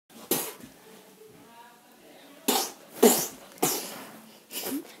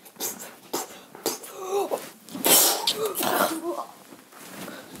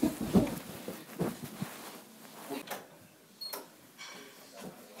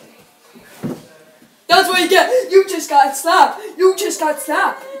That's what you get. You just got slapped. You just got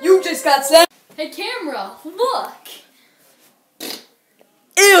slapped. You just got slapped. Hey, camera, look.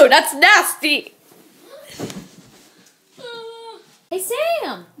 Ew, that's nasty. Hey,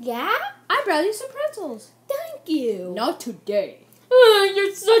 Sam. Yeah? I brought you some pretzels. Thank you. Not today.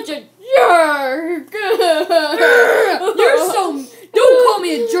 You're such a jerk. You're so... Don't call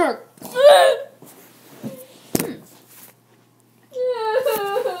me a jerk.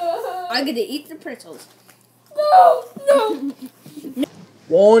 I'm gonna eat the pretzels. No.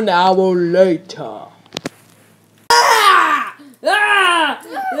 1 hour later.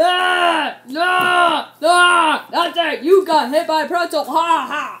 That's it. You got hit by a pretzel. Ha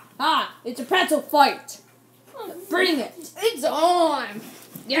ha ha. It's a pretzel fight. Bring it. It's on.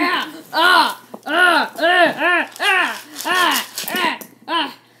 Yeah.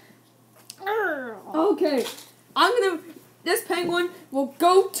 Okay. This penguin will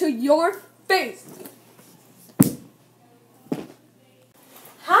go to your face.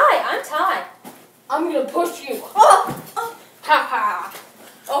 Hi, I'm Tye. I'm gonna push you. Ha ha.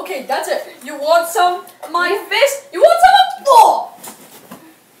 Okay, that's it. You want some of my fist? You want